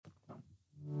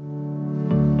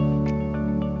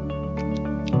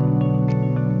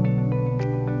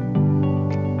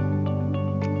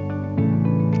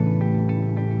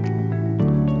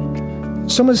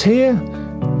Summer's here,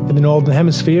 in the Northern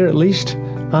Hemisphere at least,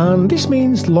 and this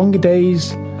means longer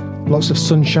days, lots of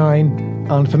sunshine,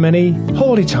 and for many,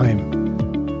 holiday time.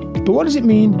 But what does it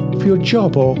mean for your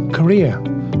job or career?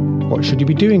 What should you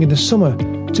be doing in the summer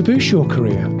to boost your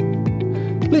career?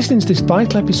 Listen to this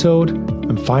vital episode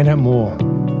and find out more.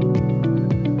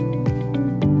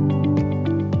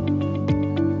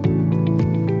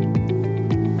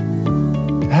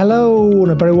 Hello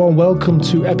and a very warm welcome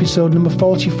to episode number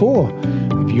 44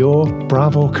 of Your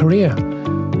Bravo Career.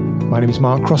 My name is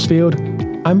Mark Crossfield.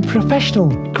 I'm a professional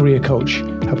career coach,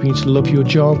 helping you to love your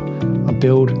job and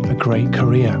build a great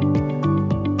career.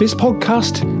 This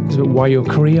podcast is about why your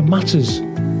career matters,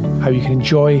 how you can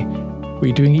enjoy what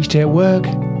you're doing each day at work,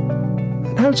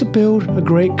 and how to build a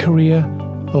great career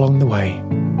along the way.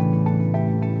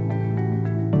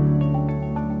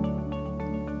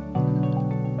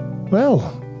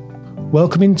 Well,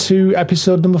 welcome into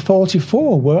episode number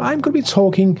 44, where I'm going to be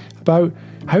talking about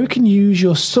how you can use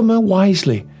your summer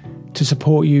wisely to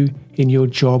support you in your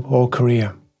job or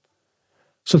career.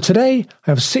 So today I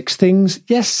have 6 things,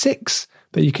 yes 6,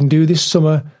 that you can do this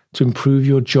summer to improve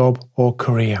your job or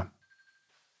career.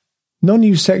 No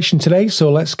news section today,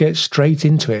 so let's get straight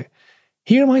into it.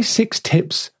 Here are my 6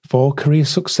 tips for career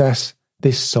success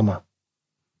this summer.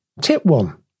 Tip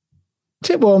 1.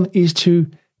 Tip 1 is to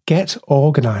get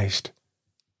organised.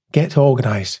 Get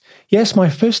organised. Yes, my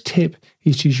first tip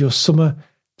is to use your summer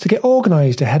to get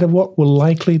organised ahead of what will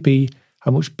likely be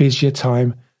a much busier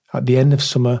time at the end of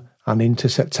summer and into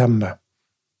September.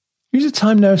 Use the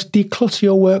time now to declutter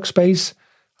your workspace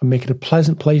and make it a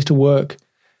pleasant place to work.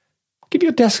 Give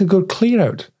your desk a good clear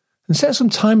out and set some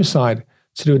time aside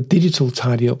to do a digital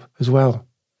tidy up as well.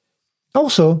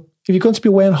 Also, if you're going to be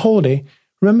away on holiday,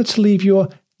 remember to leave your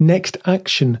next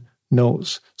action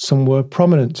notes somewhere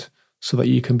prominent so that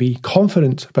you can be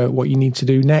confident about what you need to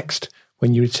do next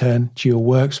when you return to your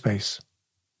workspace.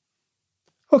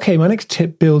 Okay, my next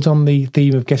tip builds on the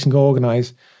theme of getting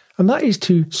organised, and that is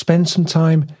to spend some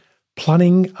time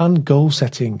planning and goal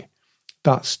setting.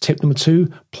 That's tip number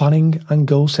 2, planning and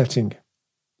goal setting.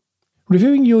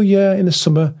 Reviewing your year in the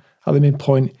summer at the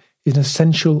midpoint is an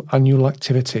essential annual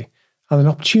activity and an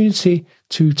opportunity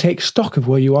to take stock of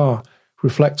where you are,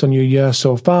 reflect on your year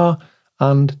so far,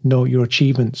 and note your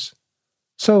achievements.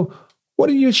 So, what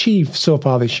did you achieve so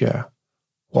far this year?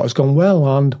 What has gone well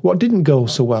and what didn't go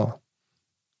so well?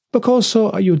 Look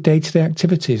also at your day-to-day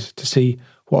activities to see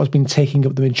what has been taking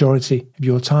up the majority of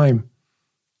your time.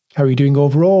 How are you doing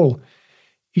overall?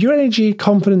 If your energy,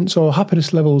 confidence or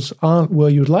happiness levels aren't where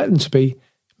you would like them to be,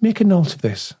 make a note of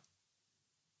this.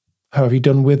 How have you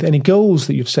done with any goals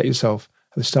that you've set yourself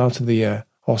at the start of the year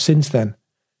or since then?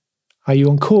 Are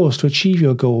you on course to achieve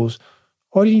your goals,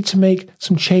 or do you need to make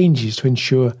some changes to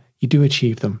ensure you do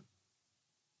achieve them?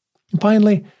 And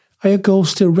finally, are your goals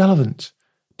still relevant?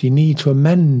 Do you need to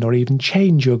amend or even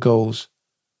change your goals?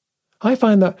 I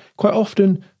find that quite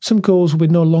often some goals will be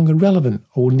no longer relevant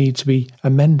or will need to be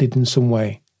amended in some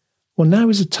way. Well, now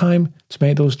is the time to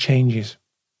make those changes.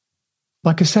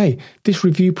 Like I say, this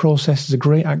review process is a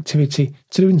great activity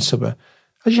to do in summer,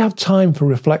 as you have time for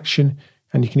reflection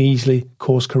and you can easily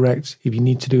course correct if you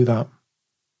need to do that.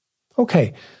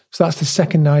 Okay, so that's the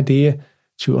second idea,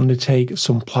 to undertake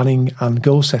some planning and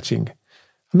goal setting.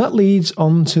 And that leads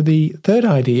on to the third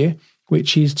idea,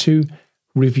 which is to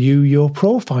review your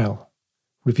profile.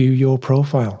 Review your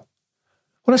profile.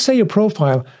 When I say your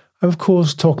profile, I'm of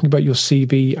course talking about your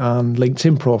CV and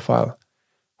LinkedIn profile.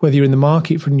 Whether you're in the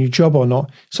market for a new job or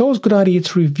not, it's always a good idea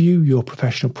to review your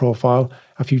professional profile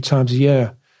a few times a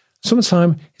year.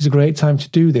 Summertime is a great time to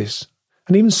do this,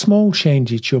 and even small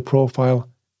changes to your profile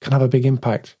can have a big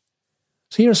impact.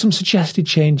 So here are some suggested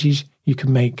changes you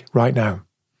can make right now.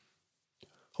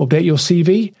 Update your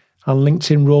CV and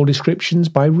LinkedIn role descriptions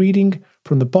by reading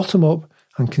from the bottom up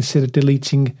and consider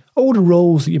deleting older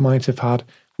roles that you might have had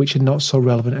which are not so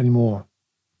relevant anymore.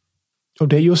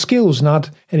 Update your skills and add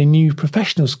any new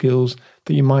professional skills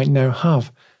that you might now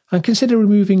have, and consider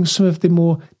removing some of the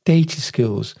more dated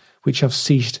skills which have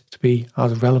ceased to be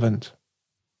as relevant.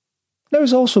 Now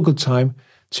is also a good time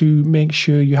to make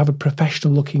sure you have a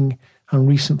professional looking and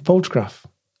recent photograph.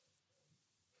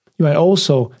 You might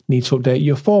also need to update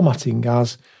your formatting,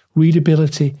 as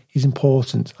readability is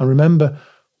important, and remember,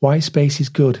 white space is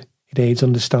good, it aids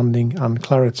understanding and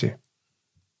clarity.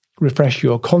 Refresh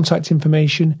your contact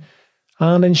information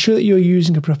and ensure that you're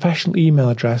using a professional email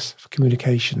address for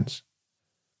communications.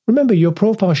 Remember, your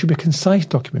profile should be a concise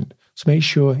document, so make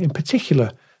sure in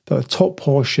particular that the top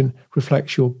portion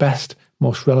reflects your best,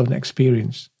 most relevant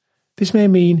experience. This may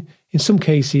mean, in some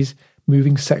cases,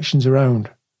 moving sections around.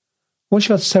 Once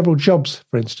you've had several jobs,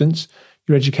 for instance,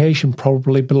 your education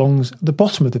probably belongs at the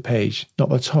bottom of the page, not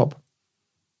the top.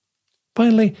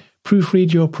 Finally,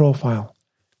 proofread your profile.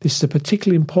 This is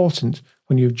particularly important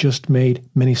when you've just made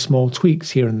many small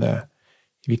tweaks here and there.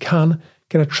 If you can,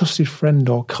 get a trusted friend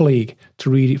or colleague to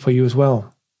read it for you as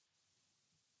well.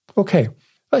 Okay,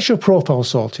 that's your profile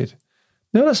sorted.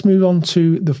 Now let's move on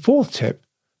to the fourth tip,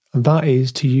 and that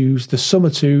is to use the summer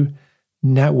to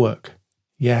network.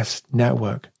 Yes,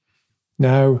 network.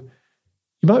 Now,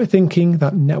 you might be thinking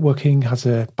that networking has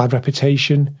a bad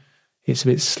reputation, it's a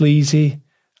bit sleazy,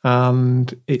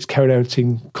 and it's carried out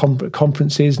in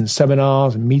conferences and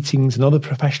seminars and meetings and other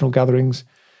professional gatherings.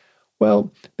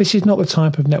 Well, this is not the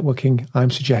type of networking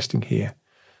I'm suggesting here,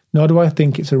 nor do I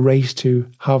think it's a race to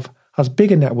have as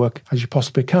big a network as you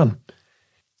possibly can.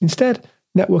 Instead,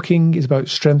 networking is about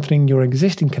strengthening your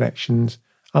existing connections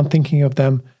and thinking of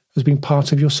them as being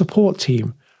part of your support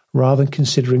team rather than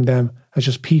considering them as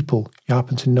just people you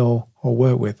happen to know or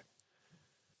work with.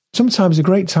 Sometimes a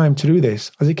great time to do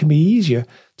this, as it can be easier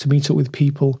to meet up with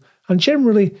people, and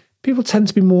generally people tend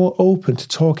to be more open to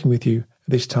talking with you at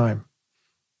this time.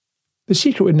 The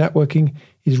secret with networking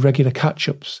is regular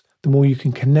catch-ups. The more you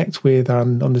can connect with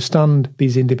and understand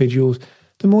these individuals,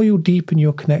 the more you'll deepen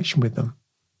your connection with them.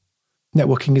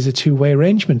 Networking is a two-way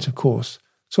arrangement, of course,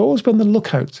 so always be on the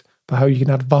lookout for how you can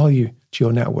add value to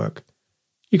your network.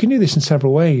 You can do this in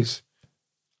several ways.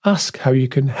 Ask how you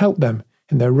can help them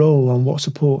in their role and what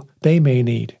support they may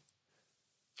need.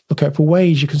 Look out for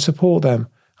ways you can support them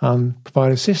and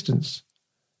provide assistance.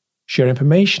 Share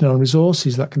information on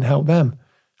resources that can help them,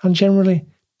 and generally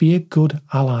be a good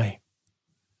ally.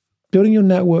 Building your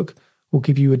network will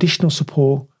give you additional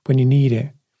support when you need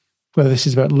it, whether this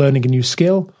is about learning a new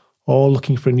skill or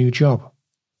looking for a new job.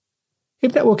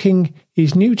 If networking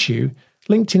is new to you,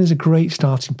 LinkedIn is a great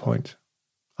starting point.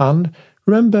 And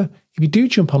remember, if you do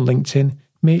jump on LinkedIn,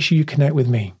 make sure you connect with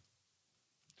me.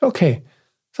 Okay,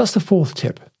 so that's the fourth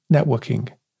tip, networking.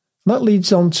 And that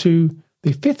leads on to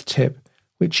the fifth tip,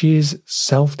 which is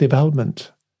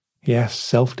self-development. Yes,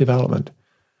 self-development.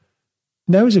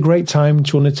 Now is a great time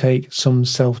to undertake some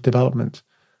self-development,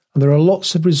 and there are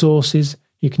lots of resources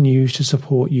you can use to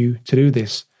support you to do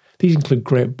this. These include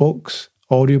great books,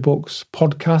 audiobooks,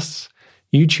 podcasts,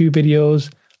 YouTube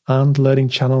videos, and learning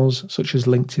channels such as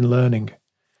LinkedIn Learning.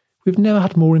 We've never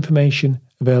had more information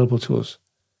available to us.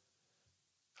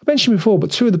 I mentioned before, but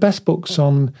two of the best books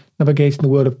on navigating the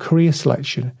world of career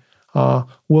selection are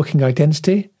Working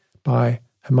Identity by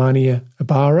Hermione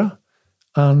Ibarra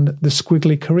and The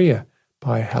Squiggly Career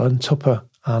by Helen Tupper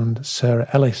and Sarah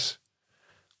Ellis.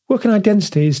 Working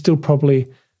Identity is still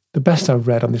probably the best I've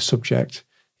read on this subject.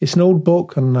 It's an old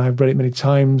book and I've read it many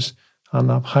times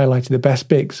and I've highlighted the best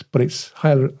bits, but it's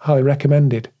highly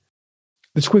recommended.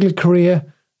 The Squiggly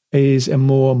Career is a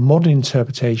more modern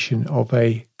interpretation of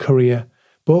a career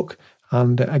book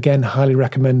and again highly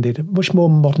recommended, a much more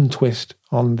modern twist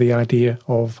on the idea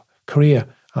of career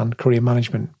and career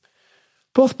management.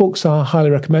 Both books are highly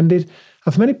recommended,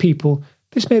 and for many people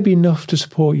this may be enough to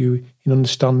support you in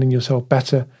understanding yourself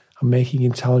better and making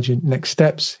intelligent next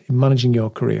steps in managing your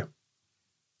career.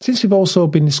 Since we've also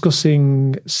been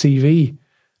discussing CV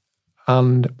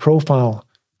and profile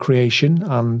creation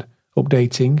and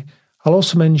updating, I'll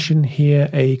also mention here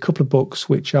a couple of books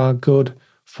which are good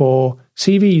for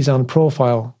CVs and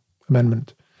profile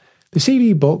amendment. The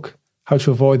CV book, How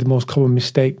to Avoid the Most Common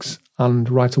Mistakes and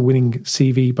Write a Winning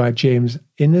CV by James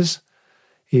Innes,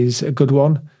 is a good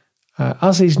one,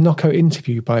 as is Knockout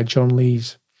Interview by John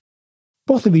Lees.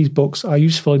 Both of these books are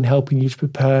useful in helping you to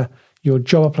prepare your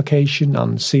job application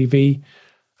and CV,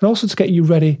 and also to get you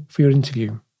ready for your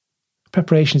interview.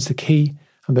 Preparation is the key,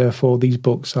 and therefore these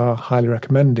books are highly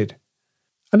recommended.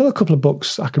 Another couple of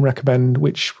books I can recommend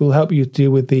which will help you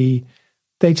deal with the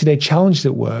day-to-day challenges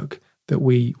at work that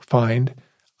we find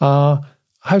are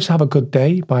How to Have a Good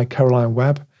Day by Caroline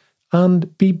Webb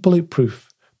and Be Bulletproof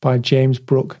by James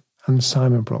Brooke and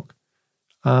Simon Brooke.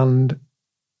 And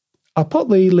I'll put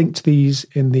the link to these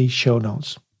in the show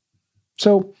notes.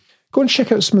 So go and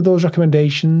check out some of those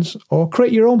recommendations or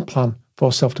create your own plan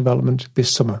for self-development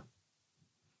this summer.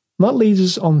 And that leads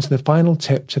us on to the final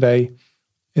tip today,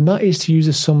 and that is to use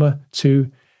the summer to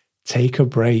take a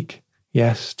break.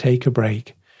 Yes, take a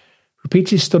break.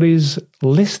 Repeated studies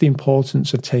list the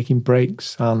importance of taking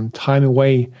breaks, and time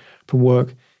away from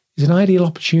work is an ideal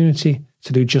opportunity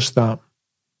to do just that.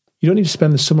 You don't need to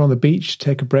spend the summer on the beach to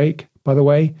take a break, by the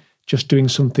way. Just doing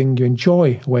something you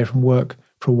enjoy away from work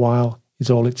for a while is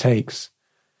all it takes.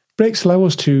 Breaks allow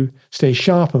us to stay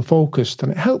sharp and focused,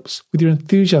 and it helps with your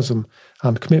enthusiasm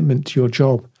and commitment to your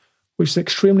job, which is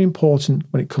extremely important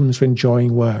when it comes to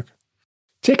enjoying work.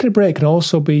 Taking a break can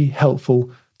also be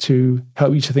helpful to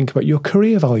help you to think about your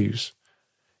career values.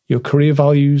 Your career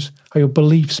values are your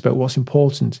beliefs about what's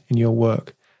important in your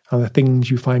work and the things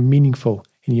you find meaningful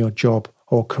in your job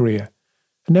or career.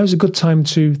 And now's a good time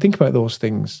to think about those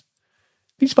things.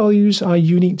 These values are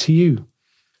unique to you.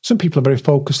 Some people are very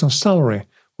focused on salary,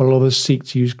 while others seek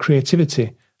to use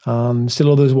creativity, and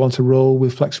still others want a role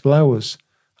with flexible hours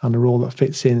and a role that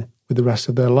fits in with the rest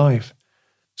of their life.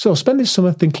 So spend this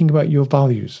summer thinking about your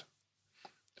values.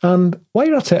 And while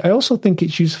you're at it, I also think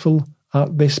it's useful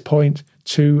at this point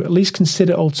to at least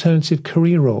consider alternative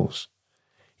career roles.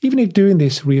 Even if doing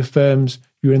this reaffirms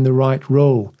you're in the right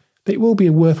role, it will be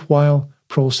a worthwhile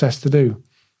process to do.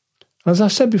 As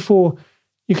I've said before,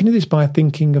 you can do this by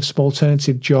thinking of some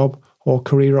alternative job or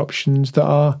career options that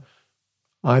are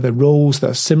either roles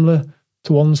that are similar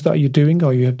to ones that you're doing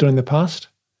or you have done in the past,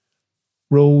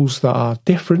 roles that are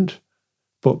different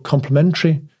but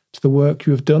complementary to the work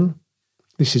you have done.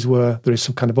 This is where there is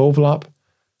some kind of overlap.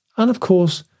 And of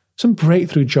course, some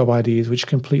breakthrough job ideas which are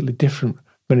completely different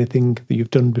from anything that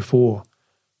you've done before.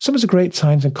 Summer's a great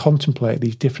time to contemplate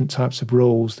these different types of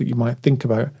roles that you might think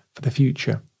about for the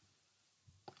future.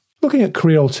 Looking at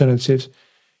career alternatives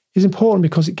is important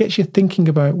because it gets you thinking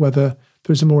about whether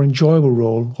there is a more enjoyable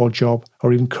role or job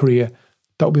or even career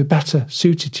that will be better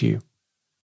suited to you.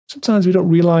 Sometimes we don't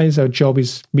realise our job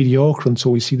is mediocre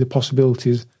until we see the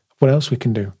possibilities of what else we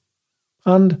can do.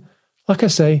 And, like I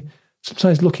say,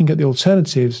 sometimes looking at the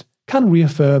alternatives can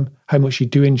reaffirm how much you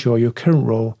do enjoy your current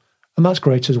role, and that's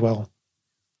great as well.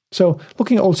 So,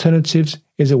 looking at alternatives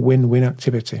is a win-win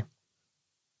activity.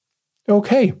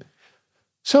 Okay,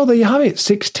 so there you have it,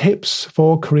 6 tips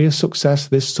for career success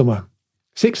this summer.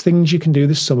 6 things you can do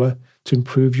this summer to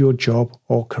improve your job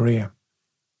or career.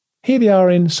 Here they are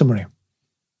in summary.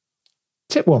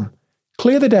 Tip 1.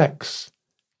 Clear the decks.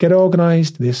 Get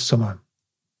organised this summer.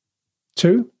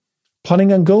 2.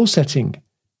 Planning and goal setting.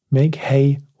 Make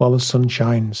hay while the sun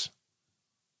shines.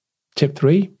 Tip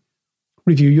 3.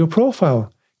 Review your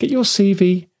profile. Get your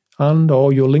CV and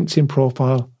or your LinkedIn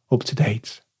profile up to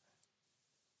date.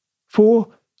 4.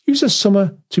 Use the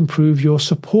summer to improve your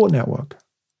support network.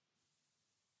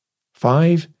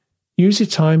 5. Use your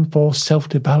time for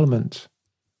self-development.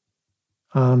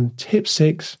 And tip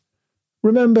 6.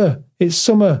 Remember, it's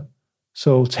summer,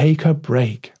 so take a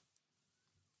break.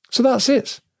 So that's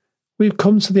it. We've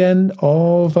come to the end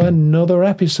of another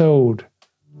episode.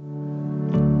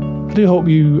 I do hope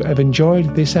you have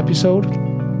enjoyed this episode.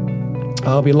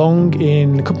 I'll be along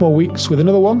in a couple more weeks with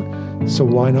another one, so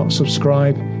why not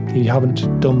subscribe if you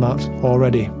haven't done that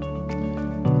already.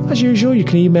 As usual, you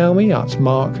can email me at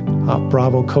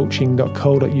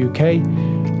mark@bravocoaching.co.uk,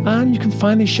 and you can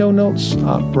find the show notes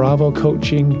at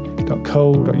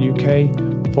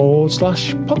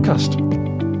bravocoaching.co.uk/podcast.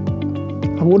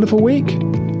 Have a wonderful week,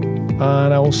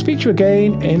 and I will speak to you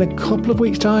again in a couple of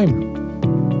weeks' time.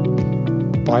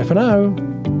 Bye for now.